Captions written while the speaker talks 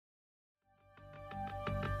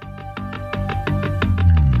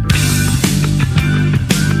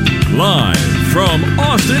From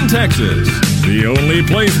Austin, Texas, the only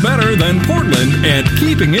place better than Portland at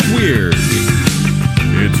keeping it weird.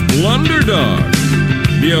 It's Blunderdog,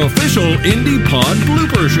 the official Indie Pod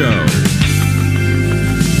blooper show.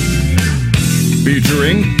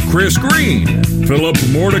 Featuring Chris Green, Philip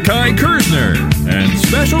Mordecai Kersner, and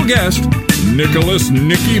special guest Nicholas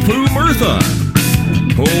Nicky Poo Murtha.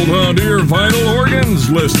 Hold on to your vital organs,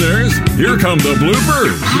 listeners. Here come the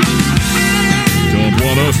bloopers. Don't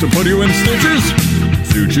want us to put you in stitches?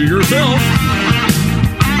 Suit you yourself.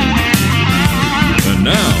 And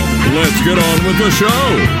now, let's get on with the show.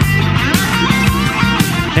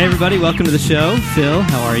 Hey everybody, welcome to the show. Phil,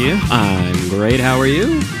 how are you? I'm great. How are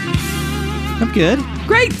you? I'm good.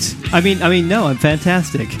 Great. I mean, no, I'm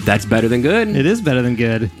fantastic. That's better than good. It is better than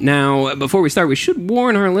good. Now, before we start, we should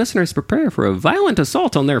warn our listeners to prepare for a violent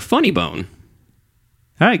assault on their funny bone.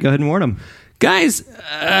 All right, go ahead and warn them. Guys,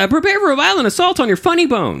 prepare for a violent assault on your funny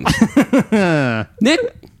bones. Nick,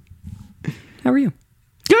 how are you?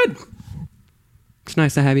 Good. It's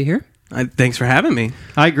nice to have you here. Thanks for having me.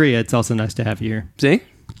 I agree. It's also nice to have you here. See?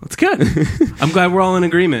 That's good. I'm glad we're all in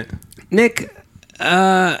agreement. Nick,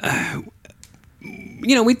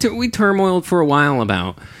 we turmoiled for a while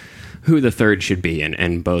about who the third should be,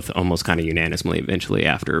 and both almost kind of unanimously, eventually,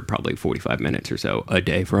 after probably 45 minutes or so a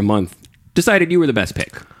day for a month, decided you were the best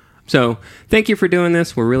pick. So thank you for doing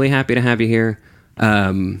this. We're really happy to have you here. Why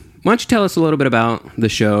don't you tell us a little bit about the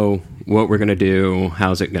show, what we're going to do,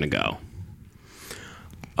 how's it going to go?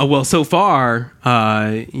 Well, so far,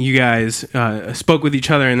 you guys spoke with each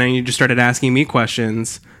other, and then you just started asking me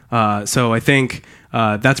questions. So I think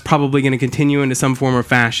that's probably going to continue into some form or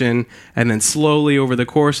fashion, and then slowly over the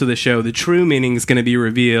course of the show, the true meaning is going to be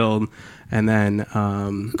revealed. And then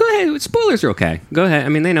go ahead. Spoilers are okay. Go ahead. I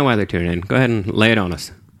mean, they know why they're tuning in. Go ahead and lay it on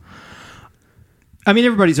us. I mean,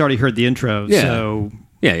 everybody's already heard the intro, Yeah. so...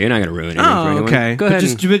 Yeah, you're not going to ruin anything for anyone. Okay. Go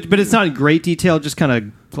ahead. But it's not in great detail, just kind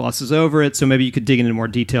of glosses over it, so maybe you could dig into more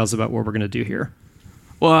details about what we're going to do here.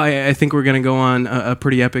 well, I think we're going to go on a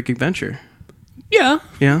pretty epic adventure. Yeah,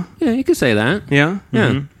 Yeah? you could say that. Yeah?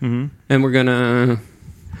 Yeah. Mm-hmm. And we're going to...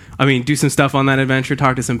 I mean, do some stuff on that adventure,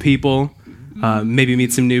 talk to some people, maybe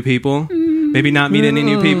meet some new people, maybe not meet any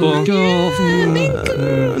new people.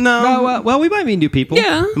 No. Well, we might meet new people.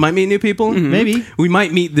 Yeah. Might meet new people. Maybe. We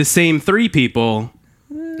might meet the same three people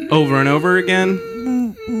over and over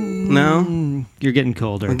again. No? You're getting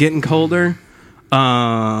colder. We're getting colder.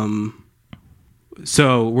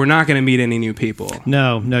 So we're not going to meet any new people.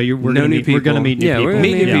 No, we're No going new to meet people. new people. Yeah, we're gonna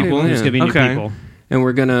meet new yeah. people. There's going to be new Okay. people. And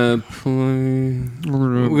we're going to play...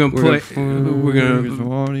 We're going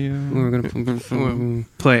to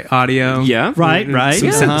play audio. Yeah. Right.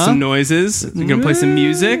 Some noises. We're going to play some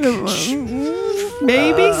music.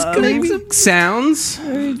 Maybe Some sounds.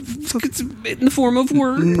 In the form of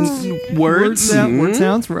words. Words. Word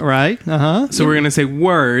sounds right. So we're going to say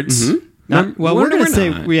words. Well, we're Word going or to say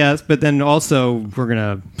not? yes, but then also we're going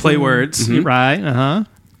to Play words. right.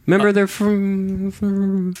 Remember, they're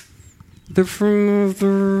from... They're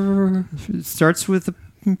from... It starts with a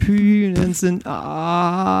P and ends in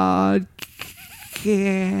odd.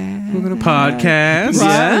 We're going to podcast.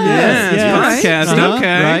 Right, yes. Podcast.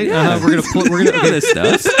 Okay. Right. We're gonna we're gonna this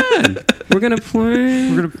stuff. We're going to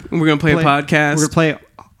play... We're going to play a podcast. We're gonna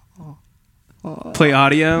play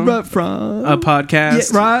audio. play from A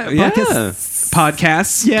podcast. Yeah, right. Yeah.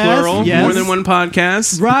 Podcasts. Yes, Plural. yes. More than one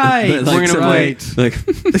podcast. Right. But We're going to play.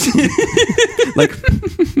 Like,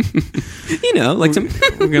 like some...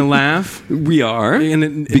 We're going to laugh. We are.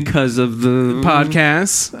 And Because of the...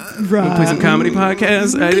 podcasts. Right. We'll play some comedy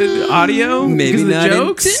podcasts. I did audio. Maybe because of the not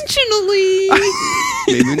jokes. intentionally.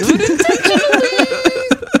 Maybe not intentionally.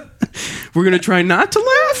 We're going to try not to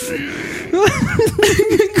laugh.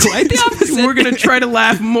 Quite the opposite. We're going to try to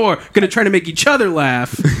laugh more. Going to try to make each other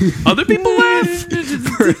laugh. Other people laugh.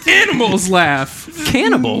 Animals laugh.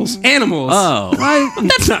 Cannibals. Animals. Oh.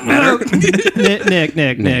 That's not better.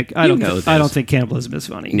 Nick. I you don't. know I don't this. think cannibalism is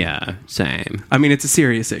funny. Yeah, same. I mean, it's a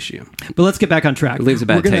serious issue. But let's get back on track. It leaves a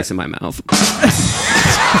bad We're gonna- taste in my mouth.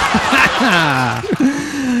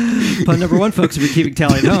 Pun number one, folks. If you're keeping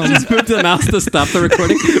tally at home, Just moved the mouse to stop the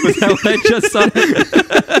recording. Was that what I just saw?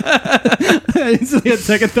 I instantly had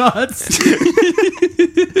second thoughts.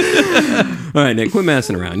 All right, Nick, quit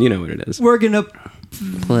messing around. You know what it is. We're gonna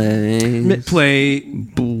Play. Play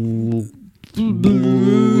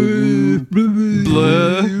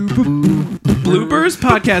bloopers,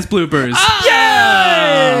 podcast bloopers.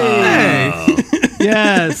 Yay!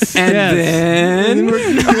 yes, And yes. then...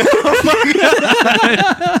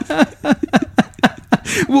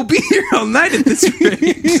 We'll be here all night at this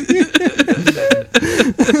rate.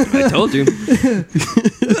 I told you.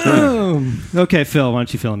 Okay, Phil, why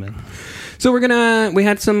don't you fill them in? So we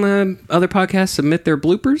had some other podcasts submit their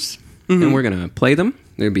bloopers, and we're gonna play them.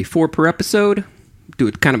 There'll be 4 per episode. Do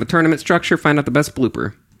it kind of a tournament structure. Find out the best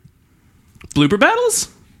blooper. Blooper battles?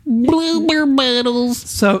 Blooper battles.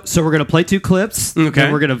 So we're going to play 2 clips. Okay.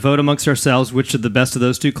 Then we're going to vote amongst ourselves which are the best of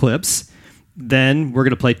those 2 clips. Then we're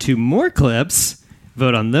going to play 2 more clips,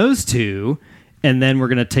 vote on those 2, and then we're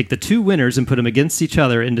going to take the 2 winners and put them against each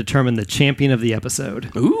other and determine the champion of the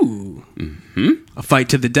episode. Ooh. A fight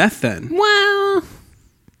to the death then. Well,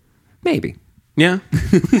 maybe. Yeah.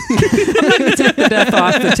 Take the death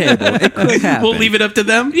off the table. It could happen. We'll leave it up to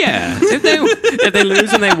them. Yeah. If they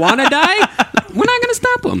lose and they want to die, we're not going to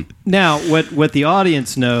stop them. Now, what the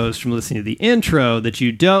audience knows from listening to the intro that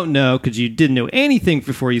you don't know because you didn't know anything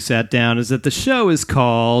before you sat down is that the show is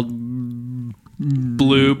called...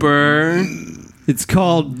 Blooper. It's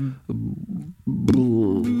called...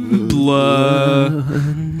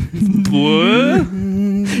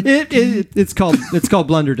 It's called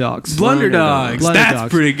Blunder Dogs. Blunder Dogs.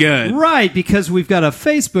 That's pretty good. Right, because we've got a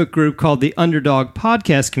Facebook group called the Underdog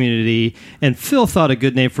Podcast Community, and Phil thought a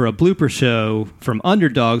good name for a blooper show from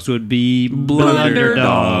Underdogs would be Blunder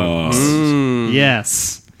Dogs.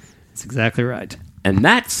 Yes, that's exactly right. And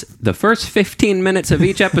that's the first 15 minutes of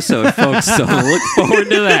each episode, folks, so look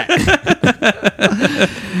forward to that.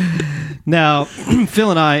 Now,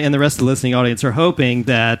 Phil and I and the rest of the listening audience are hoping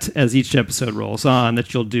that as each episode rolls on,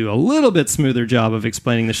 that you'll do a little bit smoother job of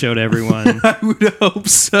explaining the show to everyone. I would hope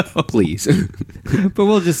so. Please. But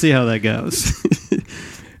we'll just see how that goes.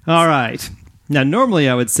 All right. Now, normally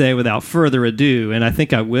I would say without further ado, and I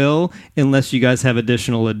think I will, unless you guys have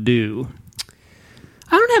additional ado.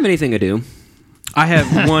 I don't have anything to do. I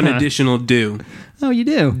have one additional do. Oh, you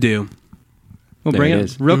do? Do. We'll There bring it it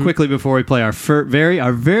is. real quickly before we play our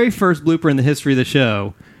very first blooper in the history of the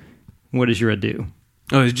show. What is your ado?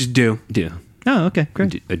 Oh, it's just do. Do. Oh, okay,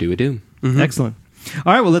 great. A do. Excellent.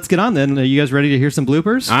 All right, well, let's get on then. Are you guys ready to hear some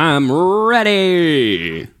bloopers? I'm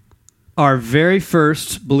ready. Our very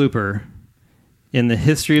first blooper in the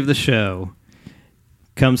history of the show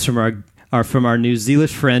comes from our New Zealand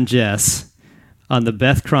friend Jess on the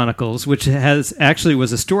Beth Chronicles, which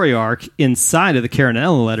was a story arc inside of the Karen and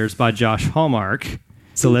Ellen letters by Josh Hallmark.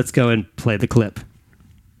 So let's go and play the clip.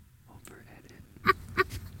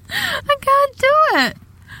 I can't do it.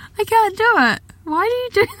 I can't do it. Why do you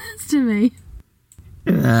do this to me?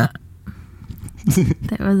 That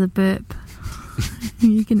was a burp.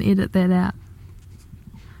 You can edit that out.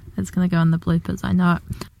 It's going to go in the bloopers, I know it.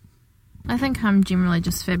 I think I'm generally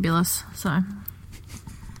just fabulous, so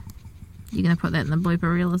you're going to put that in the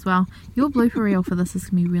blooper reel as well. Your blooper reel for this is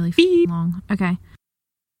going to be really long. Okay.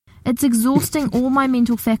 It's exhausting all my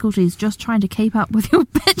mental faculties just trying to keep up with your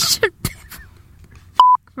bitch.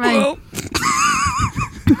 Right.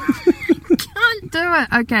 Can't do it.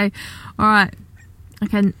 Okay. All right. I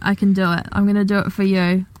can do it. I'm going to do it for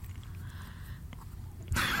you.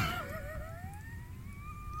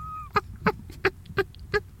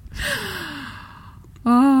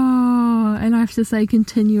 Oh, and I have to say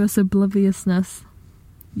continuous obliviousness.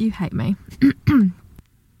 You hate me. Okay,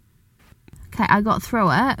 I got through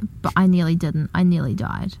it, but I nearly didn't. I nearly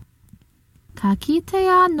died. Ka kite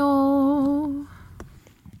anō.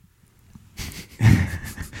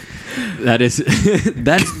 That's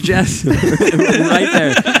Jess right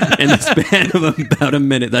there in the span of about a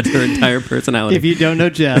minute. That's her entire personality. If you don't know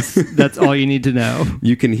Jess, that's all you need to know.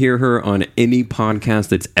 You can hear her on any podcast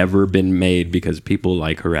that's ever been made because people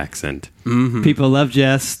like her accent. Mm-hmm. People love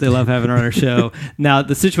Jess. They love having her on our show. Now,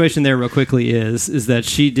 the situation there real quickly is that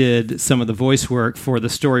she did some of the voice work for the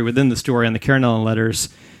story within the story on the Karen Ellen letters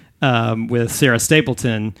with Sarah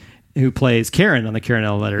Stapleton, who plays Karen on the Karen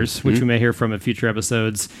Ellen letters, which we may hear from in future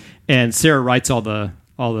episodes. And Sarah writes all the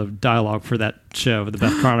dialogue for that show, the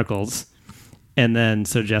Beth Chronicles. And then,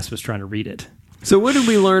 so Jess was trying to read it. So what did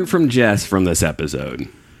we learn from Jess from this episode?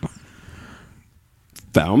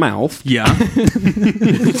 Foul mouth. Yeah.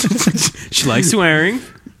 She likes swearing.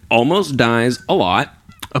 Almost dies a lot.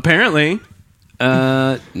 Apparently.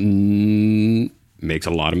 Makes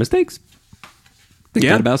a lot of mistakes. Think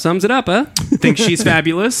that about sums it up, huh? Thinks she's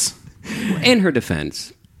fabulous. In her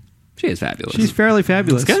defense, she is fabulous. She's fairly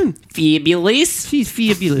fabulous. That's good. fabulous. She's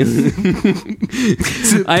fabulous.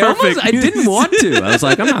 I didn't want to. I was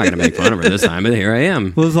like, I'm not going to make fun of her this time, but here I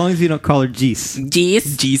am. Well, as long as you don't call her Jees.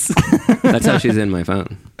 Jeez. That's how she's in my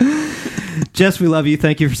phone. Jess, we love you.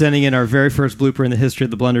 Thank you for sending in our very first blooper in the history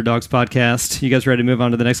of the Blunder Dogs podcast. You guys ready to move on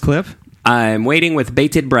to the next clip? I'm waiting with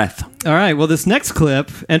bated breath. All right. Well, this next clip,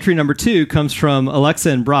 entry number 2, comes from Alexa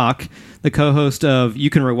and Brock, the co-host of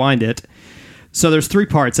You Can Rewind It. So there's 3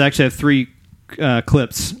 parts. I actually have 3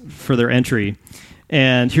 clips for their entry.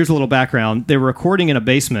 And here's a little background. They were recording in a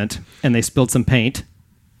basement, and they spilled some paint.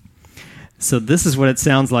 So this is what it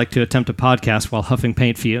sounds like to attempt a podcast while huffing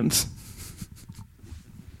paint fumes.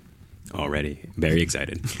 Already very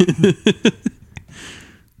excited.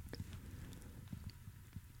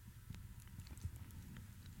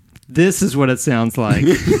 This is what it sounds like.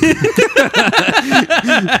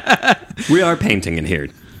 We are painting in here.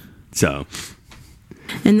 So.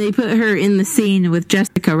 And they put her in the scene with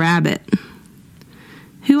Jessica Rabbit,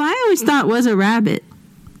 who I always thought was a rabbit.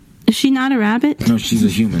 Is she not a rabbit? No, she's a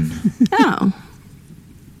human. Oh.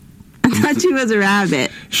 I thought she was a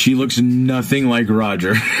rabbit. She looks nothing like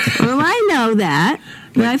Roger. Well, I know that.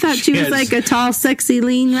 But I thought she was like a tall, sexy,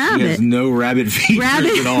 lean She has rabbit. no rabbit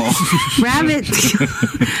features at all.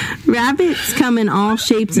 Rabbits come in all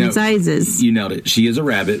shapes and No, sizes. You nailed it. She is a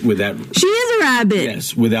rabbit without... She is a rabbit.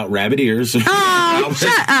 Yes, without rabbit ears. Oh,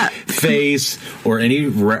 shut up. Face or any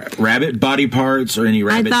rabbit body parts or any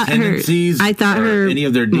rabbit tendencies. I thought or her... any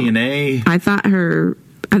of their DNA. I thought her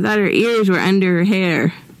ears were under her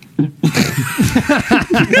hair.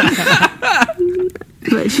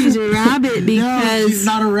 But she's a rabbit because... No, she's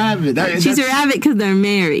not a rabbit. She's a rabbit because they're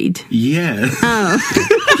married. Yeah. Oh.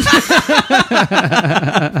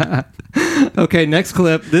 Okay, next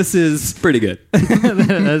clip. This is Pretty good.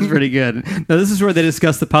 that's pretty good. Now, this is where they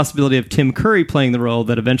discuss the possibility of Tim Curry playing the role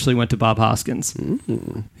that eventually went to Bob Hoskins.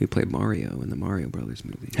 He played Mario in the Mario Brothers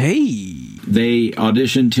movie. Hey. They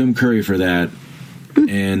auditioned Tim Curry for that,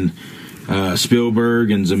 and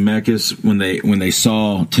Spielberg and Zemeckis, when they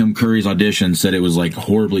saw Tim Curry's audition, said it was like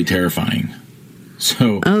horribly terrifying.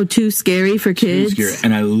 So Too scary for kids? scary.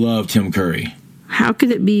 And I love Tim Curry. How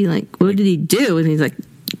could it be like, what did he do? And he's like,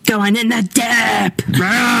 going in the dip.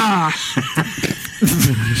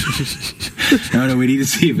 No, we need to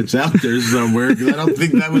see if it's out there somewhere, because I don't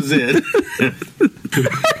think that was it.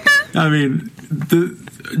 I mean,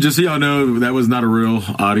 just so y'all know, that was not a real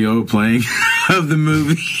audio playing of the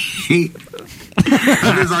movie.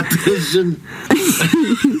 Of his audition.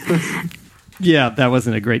 Yeah, that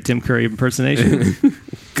wasn't a great Tim Curry impersonation.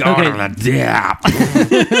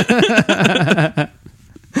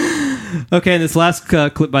 Okay, and this last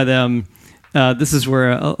clip by them, this is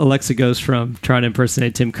where Alexa goes from trying to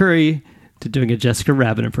impersonate Tim Curry to doing a Jessica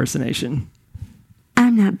Rabbit impersonation.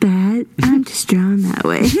 I'm not bad. I'm just drawn that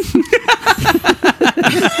way.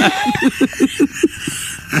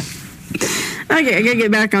 Okay, I gotta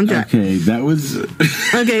get back on track. Okay, that was...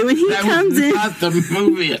 Okay, when he That comes was in... not the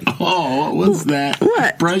movie at all. What was that?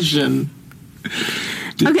 What? Impression.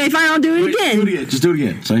 Okay, fine, I'll do it Wait, again. do it again. Just do it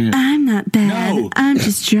again. So I hear. I'm not bad. No. I'm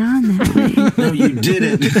just drawn that way. No, you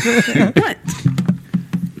didn't. What?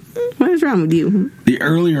 What is wrong with you? The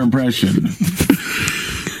earlier impression.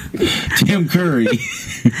 Tim Curry. I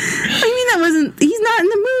mean, that wasn't... He's not in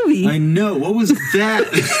the movie. I know. What was that?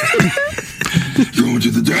 Going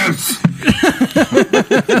to the depths.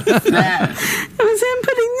 That. It was him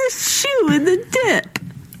putting the shoe in the dip.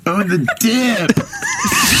 Oh, the dip.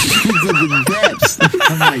 To the depths.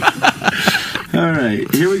 I'm like, all right,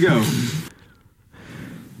 here we go.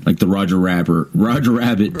 Like the Roger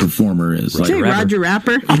Rabbit performer is. Like, Say Roger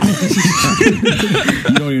Rapper. you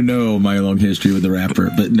don't even know my long history with the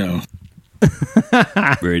rapper, but no.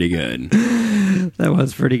 Pretty good. That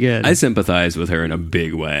was pretty good. I sympathize with her in a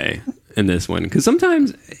big way in this one, because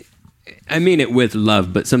sometimes, I mean it with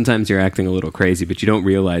love, but sometimes you're acting a little crazy, but you don't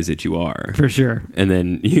realize that you are. For sure. And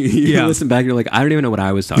then you listen back and you're like, I don't even know what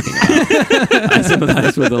I was talking about. I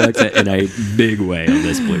sympathize with Alexa in a big way on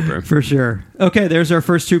this blooper. For sure. Okay, there's our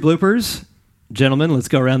first two bloopers. Gentlemen, let's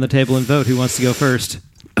go around the table and vote. Who wants to go first?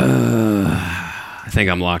 I think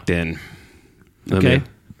I'm locked in. Okay.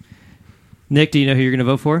 Nick, do you know who you're going to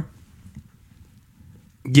vote for?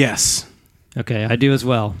 Yes. Okay, I do as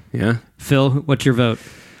well. Yeah. Phil, what's your vote?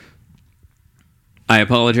 I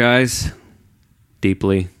apologize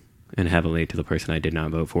deeply and heavily to the person I did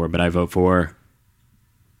not vote for, but I vote for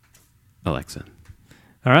Alexa.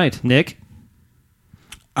 All right, Nick.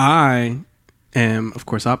 I am, of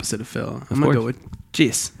course, opposite of Phil. I'm going to go with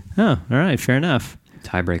Jess. Oh, all right, fair enough.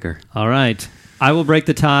 Tiebreaker. All right. I will break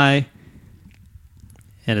the tie.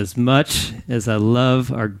 And as much as I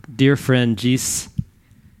love our dear friend Jees,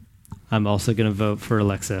 I'm also going to vote for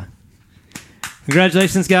Alexa.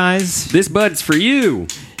 Congratulations, guys. This bud's for you.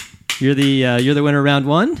 You're the winner round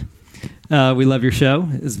one. We love your show.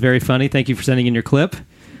 It's very funny. Thank you for sending in your clip.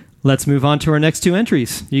 Let's move on to our next two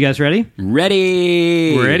entries. You guys ready?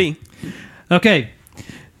 Ready. Ready. Okay.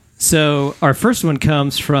 So our first one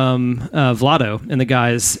comes from Vlado and the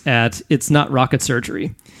guys at It's Not Rocket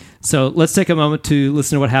Surgery. So let's take a moment to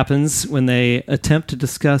listen to what happens when they attempt to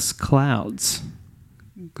discuss clouds.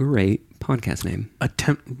 Great podcast name.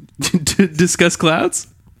 Attempt to discuss clouds?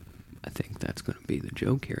 I think that's going to be the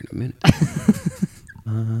joke here in a minute.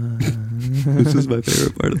 This is my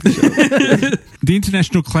favorite part of the show. The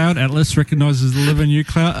International Cloud Atlas recognizes 11 new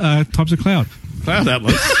types of cloud. Cloud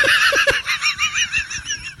Atlas?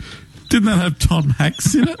 Didn't that have Tom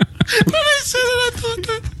Hanks in it? When I said it, I thought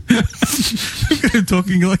that. I'm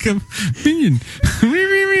talking like a minion.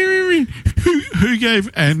 Who gave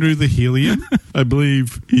Andrew the helium? I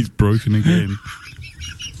believe he's broken again.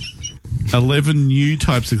 11 new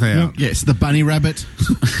types of cloud. Yes, the bunny rabbit.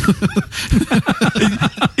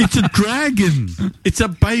 It's a dragon. It's a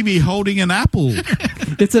baby holding an apple.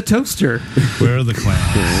 It's a toaster. Where are the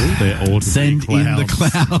clouds? They're ordinary Send clouds. in the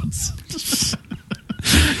clouds.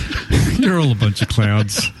 You're all a bunch of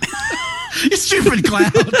clouds. You stupid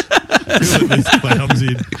cloud. Let these clouds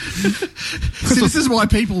in. See, this is why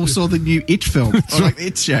people saw the new It film. Or like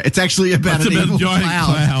It show. It's actually about It's an about evil a giant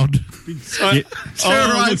cloud.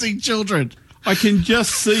 terrorizing children. I can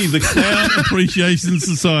just see the Cloud Appreciation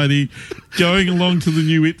Society going along to the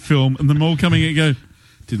new It film and them all coming and go,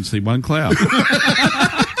 didn't see one cloud.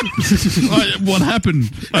 What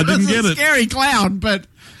happened? I didn't get it. Scary cloud, but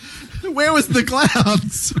where was the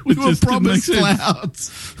clouds? We were just didn't make promised sense. clouds.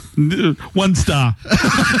 1 star.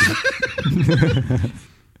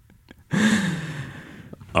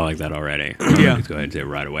 I like that already. Yeah. Let's go ahead and say it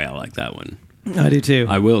right away. I like that one. I do too.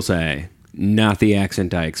 I will say, not the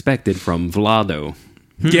accent I expected from Vlado.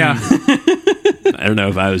 Yeah. I don't know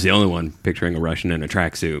if I was the only one picturing a Russian in a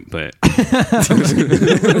tracksuit, but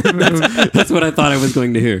that's what I thought I was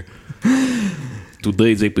going to hear.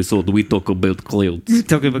 Today's episode, we talk about clouds.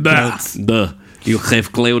 Talking about clouds. Duh. You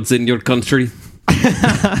have clouds in your country?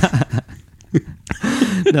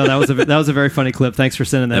 No, that was a very funny clip. Thanks for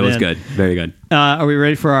sending that in. That was good. Very good. Are we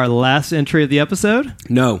ready for our last entry of the episode?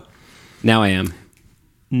 No. Now I am.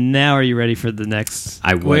 Now are you ready for the next?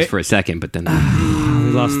 I was for a second, but then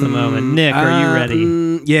We lost the moment. Nick, are you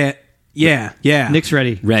ready? Yeah. Nick's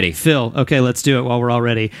ready. Ready. Phil, okay, let's do it while we're all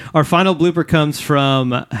ready. Our final blooper comes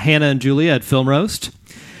from Hannah and Julia at Film Roast.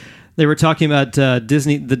 They were talking about the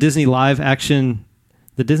Disney live action.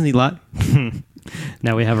 The Disney live.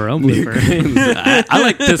 Now we have our own blooper. I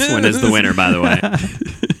like this one as the winner, by the way.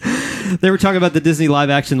 They were talking about the Disney live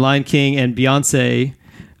action Lion King and Beyonce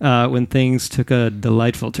when things took a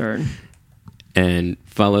delightful turn. And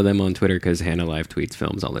follow them on Twitter because Hannah live tweets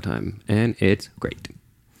films all the time, and it's great.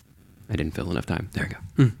 I didn't fill enough time. There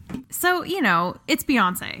we go. So, it's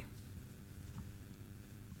Beyonce.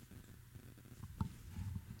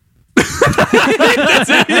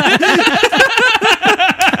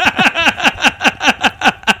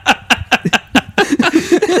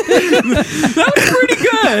 Pretty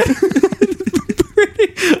good.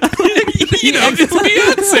 It's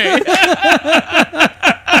Beyonce.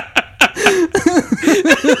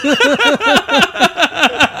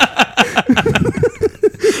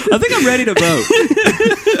 I think I'm ready to vote.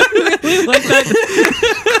 Really like that.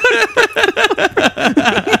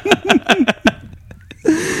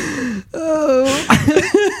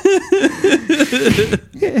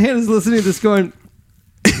 Hannah's listening to this going,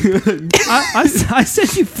 I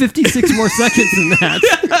sent you 56 more seconds than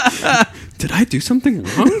that. Did I do something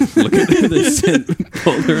wrong? Look at the sent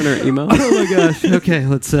folder in our email. Oh my gosh. Okay,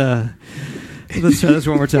 let's try this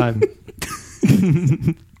one more time.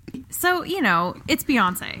 So, it's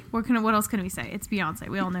Beyonce. What else can we say? It's Beyonce.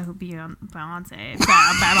 We all know who Beyonce is.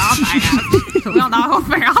 We all know who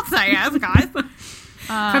Beyonce is, guys.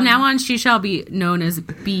 From now on, she shall be known as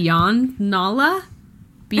Beyond Nala.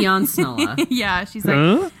 Beyond Snolla. Yeah, she's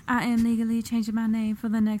like, I am legally changing my name for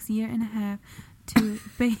the next year and a half to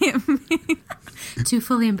to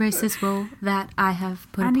fully embrace this role that I have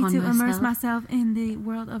put upon myself. I need to immerse myself in the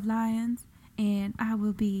world of lions, and I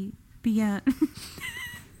will be beyond.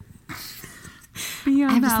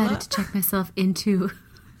 Beyond I've Nala. decided to check myself into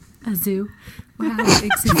a zoo where I will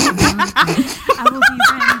exist alone.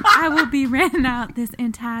 I will be renting out this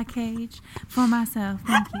entire cage for myself.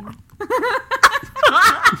 Thank you.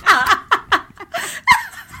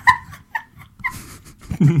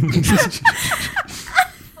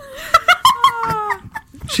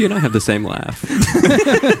 She and I have the same laugh.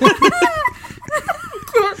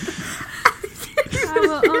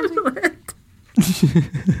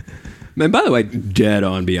 And by the way, dead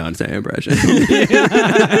on Beyonce impression.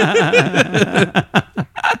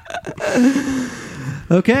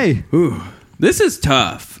 Okay. Ooh, this is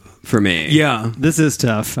tough for me. Yeah. This is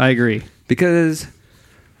tough. I agree. Because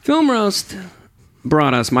Film Roast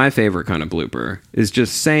brought us my favorite kind of blooper is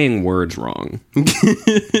just saying words wrong.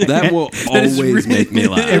 That will always make me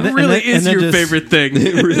laugh. It really is your favorite thing.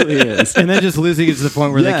 It really is. And then just losing it to the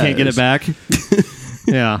point where they can't get it back.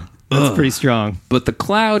 Yeah, that's pretty strong. But the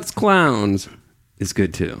Clowns is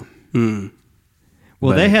good too.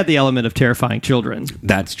 Well, they had the element of terrifying children.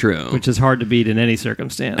 That's true. Which is hard to beat in any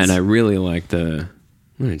circumstance. And I really like I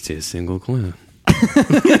didn't see a single clown. I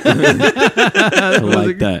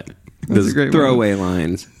like that. Those throwaway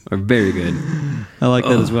lines are very good. I like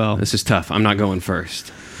that as well. This is tough. I'm not going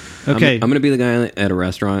first. Okay. I'm going to be the guy at a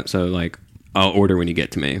restaurant, so like I'll order when you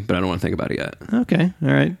get to me, but I don't want to think about it yet. Okay.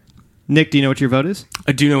 All right. Nick, do you know what your vote is?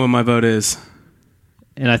 I do know what my vote is.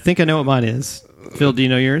 And I think I know what mine is. Phil, do you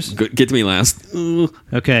know yours? Get to me last.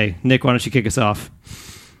 Okay. Nick, why don't you kick us off?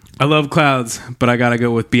 I love clouds, but I got to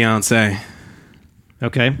go with Beyonce.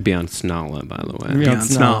 Okay. Beyonce Nala, by the way.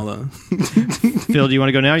 Beyonce Nala. Phil, do you want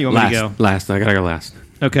to go now or you want me to go? Last. I got to go last.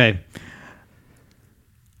 Okay.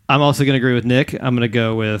 I'm also going to agree with Nick. I'm going to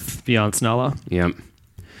go with Beyonce Nala. Yep.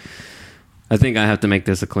 I think I have to make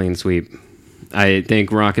this a clean sweep. I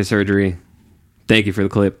think Rocket Surgery, thank you for the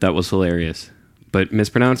clip. That was hilarious. But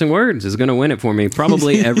mispronouncing words is going to win it for me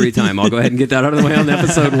probably every time. I'll go ahead and get that out of the way on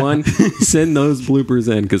episode 1. Send those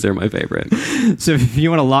bloopers in because they're my favorite. So if you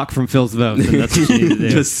want to lock from Phil's vote, then that's what you need to do.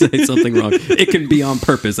 Just say something wrong. It can be on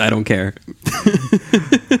purpose. I don't care.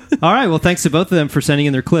 All right. Well, thanks to both of them for sending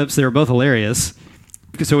in their clips. They were both hilarious.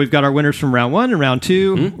 So we've got our winners from round 1 and round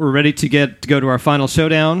 2. Mm-hmm. We're ready to go to our final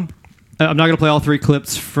showdown. I'm not going to play all 3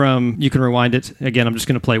 clips from You Can Rewind It. Again, I'm just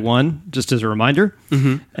going to play one, just as a reminder,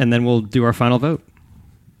 and then we'll do our final vote.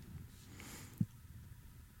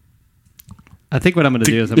 I think what I'm going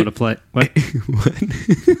to do is I'm going to play... What?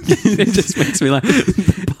 It just makes me laugh.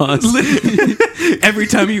 Pause. Every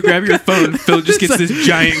time you grab your phone, Phil just gets this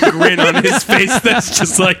giant grin on his face that's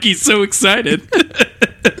just like he's so excited.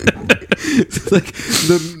 It's like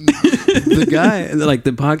the guy, like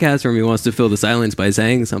the podcaster in me wants to fill the silence by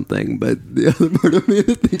saying something, but the other part of me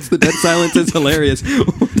that thinks the dead silence is hilarious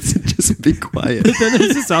wants to just be quiet. But then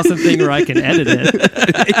there's this awesome thing where I can edit it.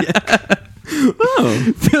 Yeah.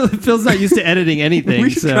 Oh, Phil's not used to editing anything.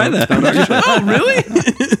 We should try that. Oh, really?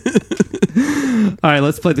 All right,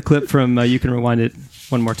 let's play the clip from You Can Rewind It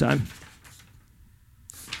one more time.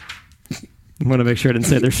 I want to make sure I didn't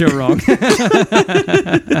say their show wrong.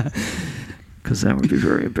 Because that would be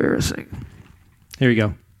very embarrassing. Here you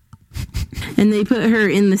go. And they put her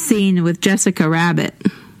in the scene with Jessica Rabbit,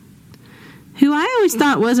 who I always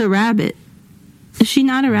thought was a rabbit. Is she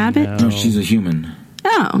not a rabbit? No, she's a human.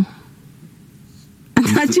 Oh. I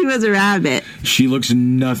thought she was a rabbit. She looks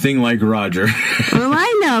nothing like Roger. Well,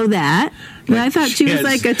 I know that. But I thought she was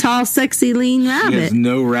like a tall, sexy, lean rabbit. She has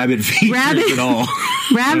no rabbit features at all.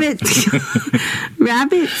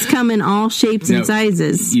 Rabbits come in all shapes and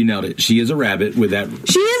sizes. You nailed it. She is a rabbit with that.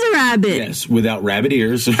 She is a rabbit. Yes, without rabbit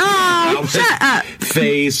ears. Oh, shut up.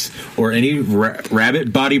 Face or any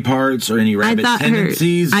rabbit body parts or any rabbit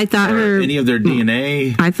tendencies. I thought her any of their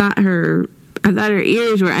DNA. I thought her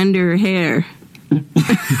ears were under her hair.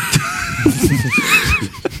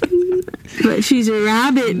 But she's a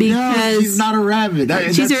rabbit because... No, she's not a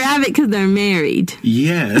rabbit. She's a rabbit because they're married.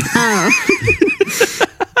 Yes. Oh.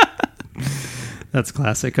 That's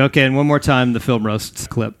classic. Okay, and one more time, the Film Roast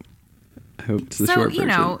clip. I hope it's the so, short you version.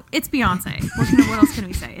 know, it's Beyonce. What else can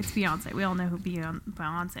we say? It's Beyonce. We all know who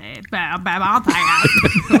Beyonce is. We all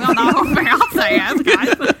know who Beyonce is,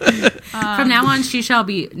 guys. From now on, she shall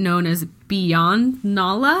be known as Beyond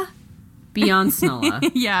Nala. Beyonce Nala.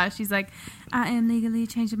 Yeah, she's like, I am legally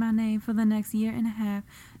changing my name for the next year and a half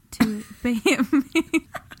to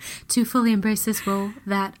fully embrace this role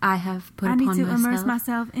that I have put upon myself. I need to immerse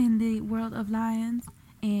myself in the world of lions,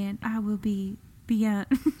 and I will be beyond.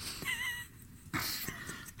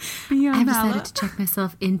 I've decided to check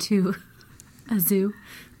myself into a zoo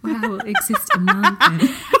where I will exist among them.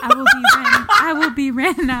 I will be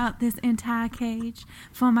renting out this entire cage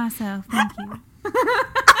for myself. Thank you.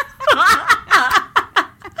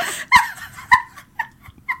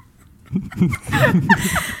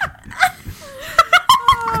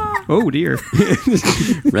 Oh dear.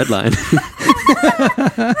 Red line.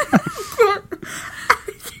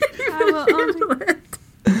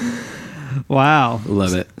 Wow.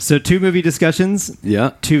 Love it. So 2 movie discussions.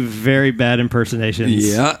 Yeah. 2 very bad impersonations.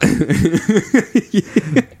 Yeah.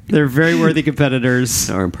 They're very worthy competitors.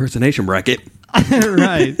 Our impersonation bracket.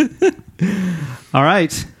 Right. All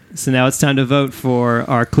right. So now it's time to vote for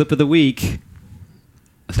our clip of the week.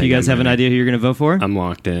 Do you guys have an idea who you're going to vote for? I'm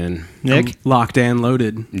locked in. Nick? I'm locked and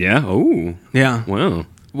loaded. Yeah. Oh. Yeah. Wow.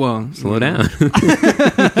 Well, slow down.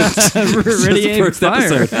 Ready, aim, first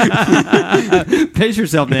fire. episode. Pace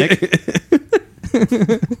yourself, Nick. Who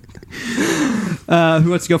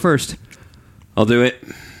wants to go first? I'll do it.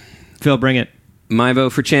 Phil, bring it. My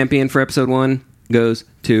vote for champion for episode 1 goes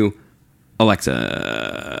to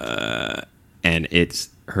Alexa. And it's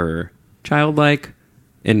her childlike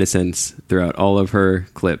innocence throughout all of her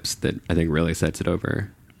clips that I think really sets it over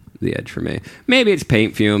the edge for me. Maybe it's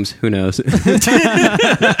paint fumes. Who knows? But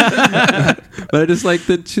I just like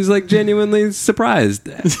that she's like genuinely surprised.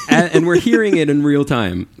 And we're hearing it in real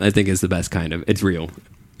time, I think is the best kind of. It's real.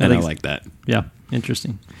 And I like that. Yeah,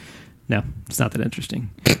 interesting. No, it's not that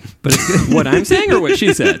interesting. But it's what I'm saying or what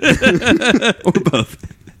she said? Or both.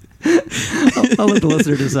 I'll let the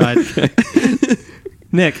listener decide.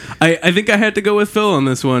 Nick. I think I had to go with Phil on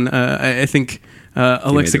this one. I think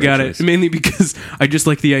Alexa got it mainly because I just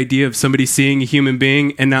like the idea of somebody seeing a human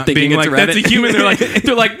being and not Thinking being it's like, a that's a rabbit. human. They're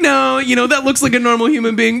like, no, that looks like a normal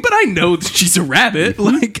human being, but I know that she's a rabbit.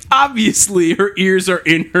 Like, obviously her ears are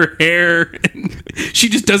in her hair and she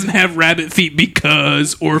just doesn't have rabbit feet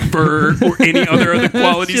because, or fur, or any other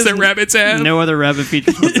qualities that rabbits have. No other rabbit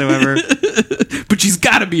features whatsoever. But she's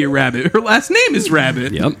got to be a rabbit. Her last name is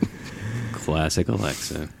Rabbit. Yep. Classic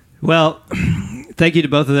Alexa. Well, thank you to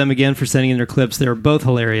both of them again for sending in their clips. They were both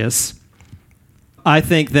hilarious. I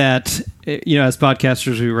think that, as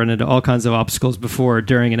podcasters, we run into all kinds of obstacles before,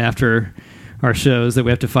 during, and after our shows that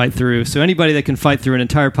we have to fight through. So anybody that can fight through an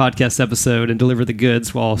entire podcast episode and deliver the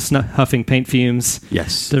goods while huffing paint fumes,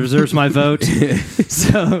 yes, deserves my vote.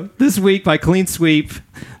 So this week, by clean sweep,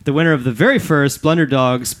 the winner of the very first Blunder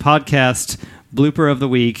Dogs podcast blooper of the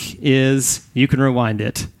week is You Can Rewind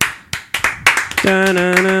It. Da,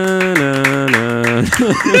 na, na, na, na.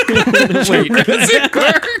 Wait, Jurassic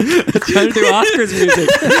Park. Trying to do Oscars music.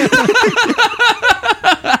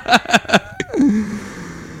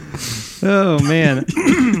 Oh, man.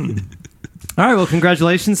 All right, well,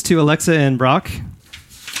 congratulations to Alexa and Brock.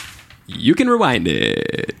 You can rewind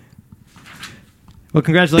it. Well,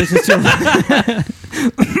 congratulations to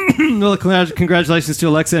congratulations to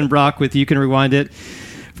Alexa and Brock with You Can Rewind It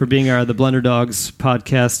for being the Blunder Dogs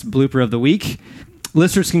podcast blooper of the week.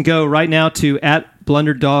 Listeners can go right now to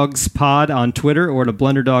 @BlunderDogsPod on Twitter or to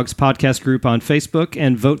Blunder Dogs Podcast Group on Facebook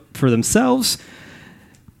and vote for themselves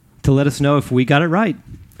to let us know if we got it right.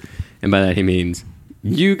 And by that he means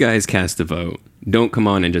you guys cast a vote. Don't come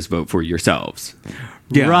on and just vote for yourselves.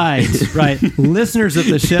 Yeah. Right. Listeners of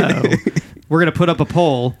the show, we're going to put up a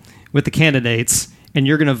poll with the candidates, and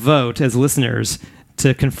you're going to vote as listeners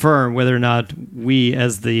to confirm whether or not we,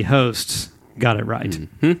 as the hosts, got it right.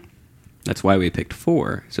 Mm-hmm. That's why we picked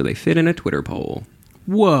 4, so they fit in a Twitter poll.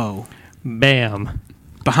 Whoa. Bam.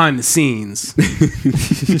 Behind the scenes. I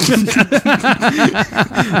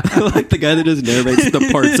like the guy that just narrates the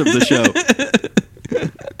parts of the show.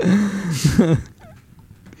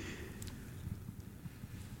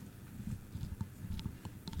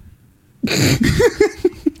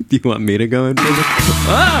 Do you want me to go in?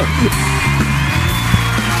 Oh!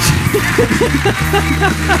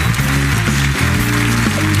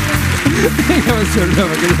 I was starting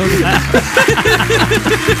over.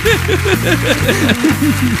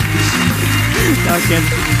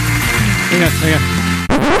 Hang on.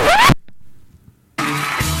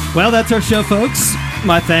 Well, that's our show, folks.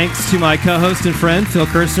 My thanks to my co-host and friend, Phil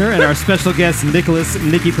Kirshner, and our special guest,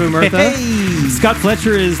 Nicky Poo Murtha. Hey. Scott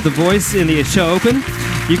Fletcher is the voice in the show open.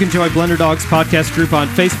 You can join Blunder Dogs Podcast Group on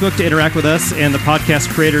Facebook to interact with us and the podcast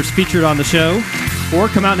creators featured on the show. Or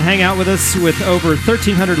come out and hang out with us with over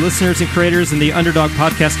 1,300 listeners and creators in the Underdog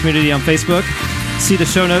Podcast community on Facebook. See the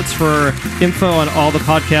show notes for info on all the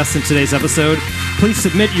podcasts in today's episode. Please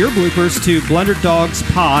submit your bloopers to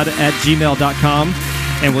blunderdogspod@gmail.com,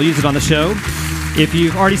 and we'll use it on the show. If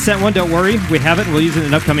you've already sent one, don't worry. We have it, and we'll use it in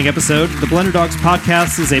an upcoming episode. The Blunder Dogs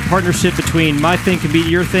Podcast is a partnership between My Thing Can Be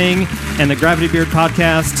Your Thing and the Gravity Beard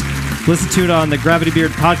Podcast. Listen to it on the Gravity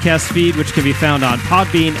Beard podcast feed, which can be found on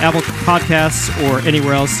Podbean, Apple Podcasts, or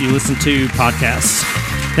anywhere else you listen to podcasts.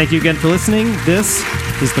 Thank you again for listening. This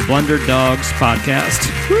is the Blunder Dogs Podcast.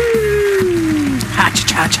 Woo!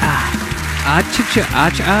 Ha-cha-cha-cha.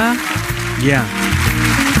 Ah-cha-cha-ah-cha. Yeah.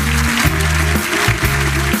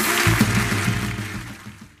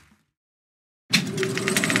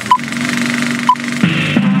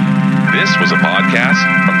 This was a podcast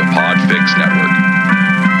from the Podfix Network.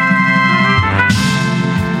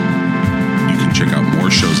 Check out more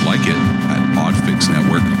shows like it at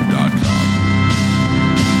podfixnetwork.com.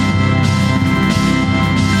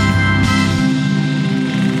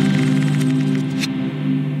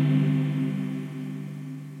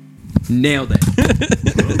 Nailed it.